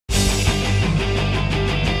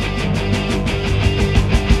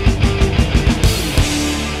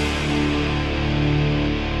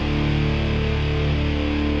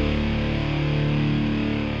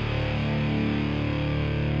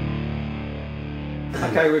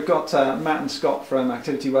Okay, we've got Matt and Scott from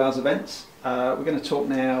Activity Wales Events. We're going to talk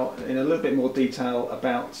now in a little bit more detail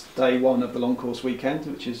about day one of the long course weekend,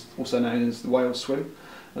 which is also known as the Wales Swim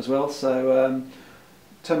as well. So in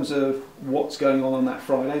terms of what's going on that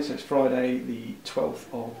Friday, so it's Friday the 12th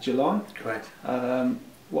of July. Correct.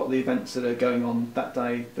 What are the events that are going on that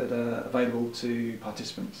day that are available to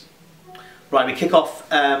participants? Right, we kick off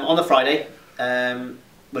on the Friday.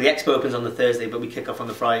 Well, the expo opens on the Thursday, but we kick off on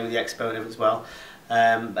the Friday with the expo as well.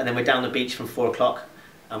 And then we're down the beach from 4 o'clock,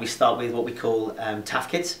 and we start with what we call TAF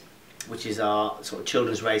Kids, which is our sort of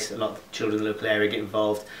children's race. A lot of children in the local area get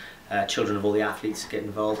involved, children of all the athletes get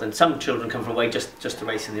involved, and some children come from away just to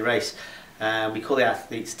race in the race. We call the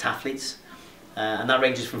athletes TAFletes, and that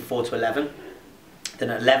ranges from 4 to 11. Then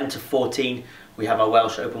at 11 to 14 we have our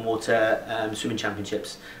Welsh Open Water Swimming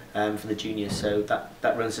Championships for the juniors, so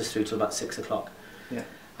that runs us through to about 6 o'clock. Yeah.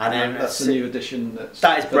 And then that's a new addition.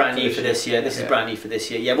 That is brand new for this year. This is brand new for this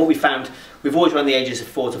year. Yeah, what we found, we've always run the ages of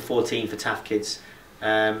 4 to 14 for TAF Kids,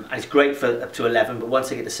 and it's great for up to 11. But once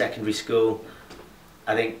they get to secondary school,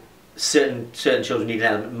 I think certain children need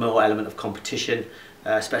an more element of competition,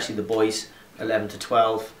 especially the boys, 11 to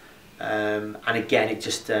 12. And again, it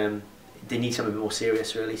just they need something a bit more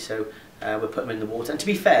serious, really. So we're putting them in the water. And to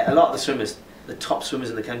be fair, a lot of the swimmers, the top swimmers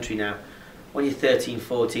in the country now, when you're 13,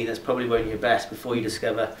 14, that's probably when you're best before you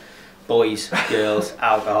discover boys, girls,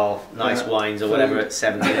 alcohol, nice wines or whatever at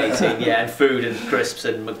 17, 18, yeah, and food and crisps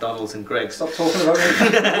and McDonald's and Greggs. Stop talking about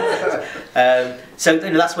it. So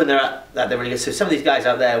that's when they're really good. So some of these guys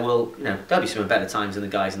out there will, they'll be swimming better times than the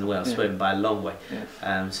guys in the Wales Swim by a long way.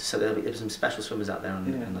 Yeah. So there'll be some special swimmers out there on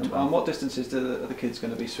the 12th. And what distances are the kids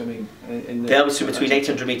going to be swimming in? They'll be swimming between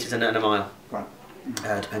 800 metres and a mile. Right.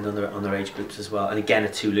 Depending on their age groups as well, and again a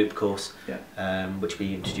 2-loop course, which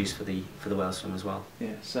we introduced for the Wales Swim as well.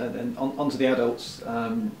 Yeah. So then on to the adults.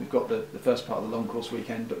 We've got the first part of the long course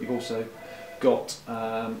weekend, but we've also got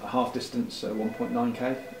a half distance, so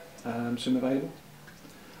 1.9k swim available.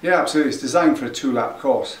 Yeah, absolutely. It's designed for a 2-lap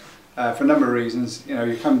course for a number of reasons.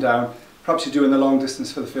 You come down, perhaps you're doing the long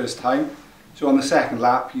distance for the first time, so on the second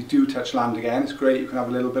lap you do touch land again. It's great. You can have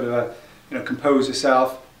a little bit of a compose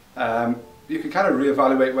yourself. You can kind of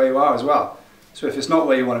reevaluate where you are as well. So if it's not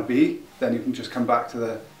where you want to be, then you can just come back to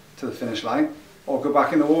the finish line or go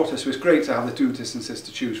back in the water. So it's great to have the 2 distances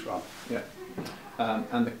to choose from. Yeah.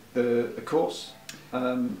 And the course,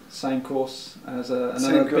 same course as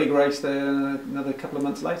another big race there another couple of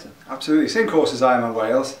months later. Absolutely, same course as Ironman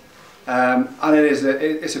Wales, and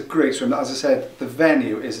it's a great swim. As I said, the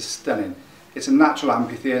venue is stunning. It's a natural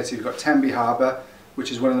amphitheatre. You've got Tenby Harbour, which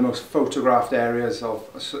is one of the most photographed areas of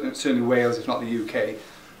certainly Wales, if not the UK.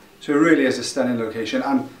 So it really is a stunning location.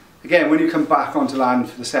 And again, when you come back onto land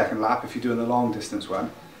for the second lap, if you're doing the long distance one,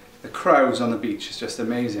 the crowds on the beach is just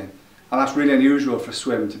amazing. And that's really unusual for a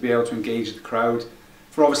swim, to be able to engage the crowd.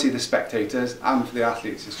 For obviously the spectators and for the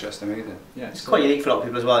athletes, it's just amazing. Yeah, it's quite unique for a lot of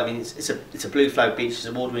people as well. I mean, it's a blue flag beach, it's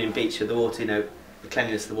a water-marine beach with the water, the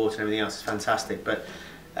cleanliness of the water and everything else is fantastic. But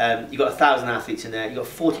you've got 1,000 athletes in there. You've got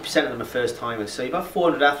 40% of them are first timers. So you've got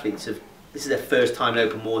 400 athletes this is their first time in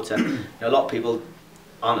open water. A lot of people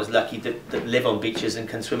aren't as lucky that live on beaches and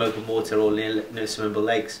can swim open water or near swimmable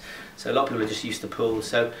lakes. So a lot of people are just used to pools.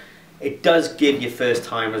 So it does give your first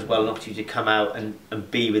timer as well an opportunity to come out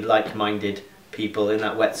and be with like-minded people in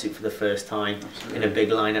that wetsuit for the first time. Absolutely. In a big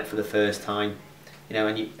lineup for the first time.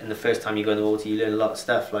 And the first time you go in the water, you learn a lot of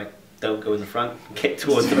stuff like, don't go in the front, get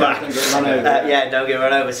towards the back. Don't get run over. Don't get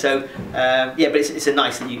run over. So, but it's a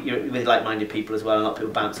nice that you're with like-minded people as well, and a lot of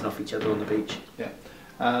people bouncing off each other on the beach. Yeah,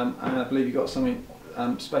 and I believe you've got something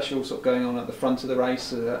special sort of going on at the front of the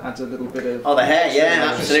race. Adds a little bit of the hair,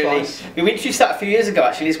 yeah, absolutely. We introduced that a few years ago.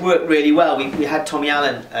 Actually, it's worked really well. We had Tommy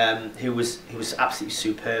Allen, who was absolutely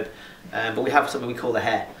superb, but we have something we call the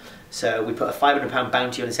hair. So we put a £500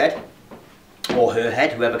 bounty on his head, or her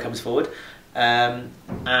head, whoever comes forward.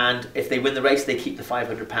 And if they win the race, they keep the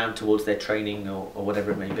 £500 towards their training or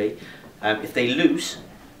whatever it may be. If they lose,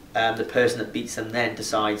 the person that beats them then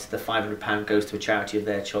decides the £500 goes to a charity of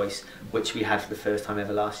their choice, which we had for the first time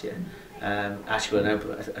ever last year. Actually,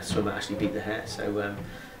 a swimmer actually beat the hair, so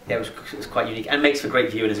yeah, it was quite unique and makes for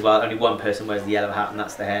great viewing as well. Only one person wears the yellow hat, and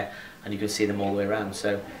that's the hair, and you can see them all the way around.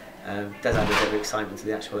 So it does add a bit of excitement to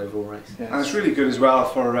the actual overall race. Yeah. And it's really good as well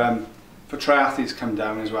for triathletes come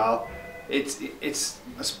down as well. It's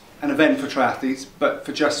an event for triathletes, but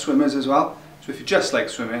for just swimmers as well. So if you just like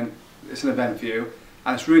swimming, it's an event for you,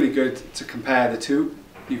 and it's really good to compare the two.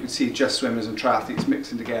 You can see just swimmers and triathletes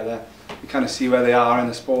mixing together. You kind of see where they are in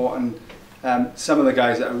the sport, and some of the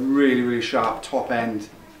guys that are really sharp, top end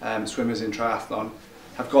swimmers in triathlon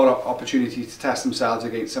have got opportunity to test themselves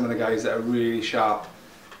against some of the guys that are really sharp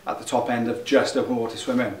at the top end of just open water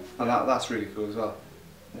swimming, and that's really cool as well.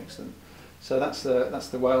 Excellent. So that's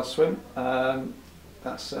the Wales swim.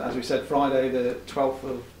 That's as we said, Friday the 12th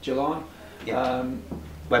of July. Yeah.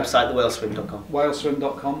 Website thewaleswim.com.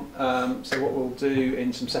 Waleswim.com. So what we'll do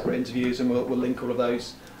in some separate interviews, and we'll link all of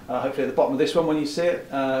those. Hopefully at the bottom of this one when you see it,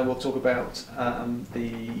 we'll talk about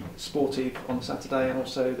the sportive on Saturday and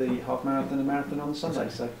also the half marathon and marathon on Sunday.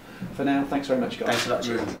 So for now, thanks very much, guys. Thanks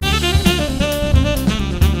a lot.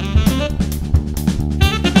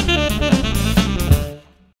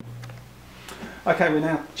 Okay, we're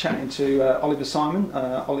now chatting to Oliver Simon.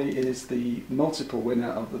 Ollie is the multiple winner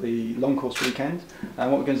of the long course weekend. What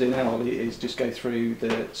we're going to do now, Ollie, is just go through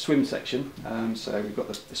the swim section. So we've got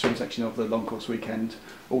the swim section of the long course weekend,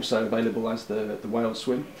 also available as the Wales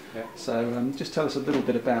swim. Yeah. So just tell us a little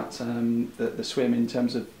bit about the swim in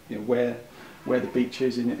terms of where the beach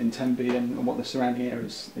is in Tenby and what the surrounding area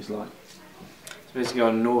is like. It's basically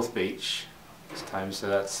on North Beach this time, so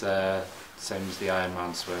that's same as the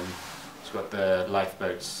Ironman swim. It's got the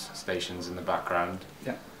lifeboats stations in the background,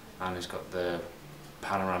 yeah, and it's got the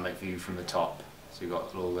panoramic view from the top. So you've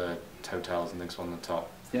got all the hotels and things on the top.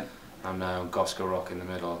 Yeah. And Gosco Rock in the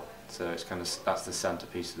middle. So it's that's the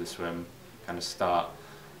centerpiece of the swim. Kind of start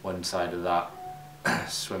one side of that,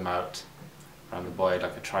 swim out around the buoy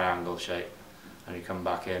like a triangle shape, and you come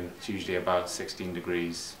back in. It's usually about 16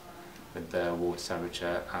 degrees with the water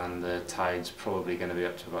temperature, and the tide's probably going to be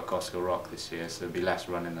up to about Gosco Rock this year, so there'll be less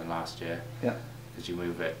running than last year. Yeah. Because you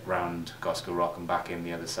move it round Gosco Rock and back in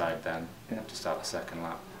the other side then, yeah, to start the second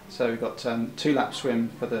lap. So we've got 2 lap swim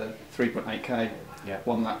for the 3.8k, Yeah.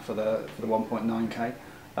 1 lap for the 1.9k.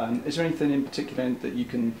 Is there anything in particular that you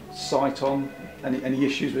can sight on? Any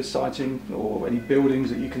issues with sighting, or any buildings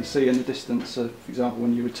that you can see in the distance? For example,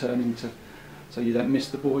 when you're returning so you don't miss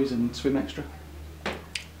the boys and swim extra.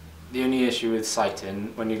 The only issue with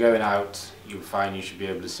sighting, when you're going out, you'll find you should be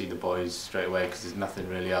able to see the boys straight away because there's nothing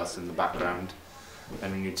really else in the background.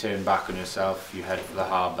 And when you turn back on yourself, you head for the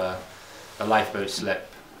harbour. The lifeboat slip,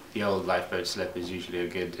 the old lifeboat slip, is usually a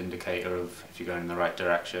good indicator of if you're going in the right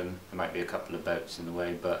direction. There might be a couple of boats in the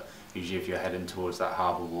way, but usually if you're heading towards that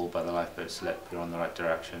harbour wall by the lifeboat slip, you're on the right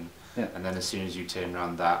direction. Yeah. And then as soon as you turn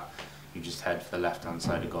around that, you just head for the left-hand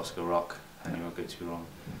side of Gosco Rock, and you won't go too wrong.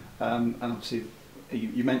 And obviously,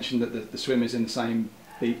 you mentioned that the swim is in the same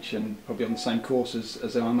beach and probably on the same course as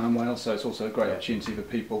Ironman Wales, so it's also a great opportunity for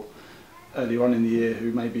people earlier on in the year who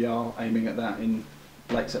maybe are aiming at that in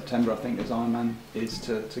late September, I think, as Ironman is,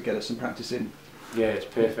 to get us some practice in. Yeah, it's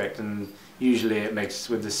perfect, and usually it makes,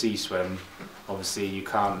 with the sea swim, obviously you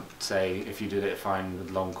can't say if you did it fine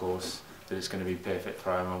with long course that it's going to be perfect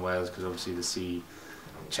for Ironman Wales, because obviously the sea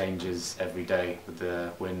changes every day with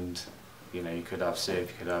the wind. You know, you could have surf,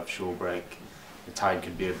 you could have shore break, the tide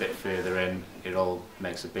could be a bit further in, it all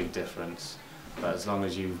makes a big difference. But as long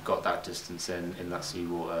as you've got that distance in that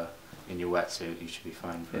seawater, in your wetsuit, you should be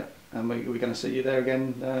fine for it. And we're going to see you there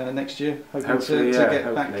again next year, hoping Hopefully, to yeah, get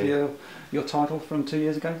hopefully. back your title from 2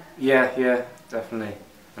 years ago. Yeah, definitely.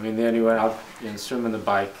 I mean, the only way swimming the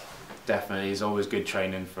bike definitely is always good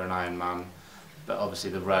training for an Ironman, but obviously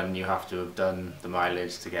the run, you have to have done the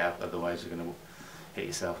mileage to get up, otherwise you're going to hit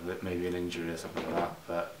yourself with maybe an injury or something like that.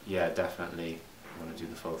 But yeah, definitely want to do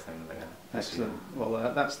the full thing again. Excellent.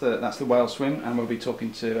 Well, that's the Wales swim, and we'll be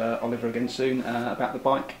talking to Oliver again soon about the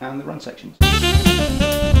bike and the run sections.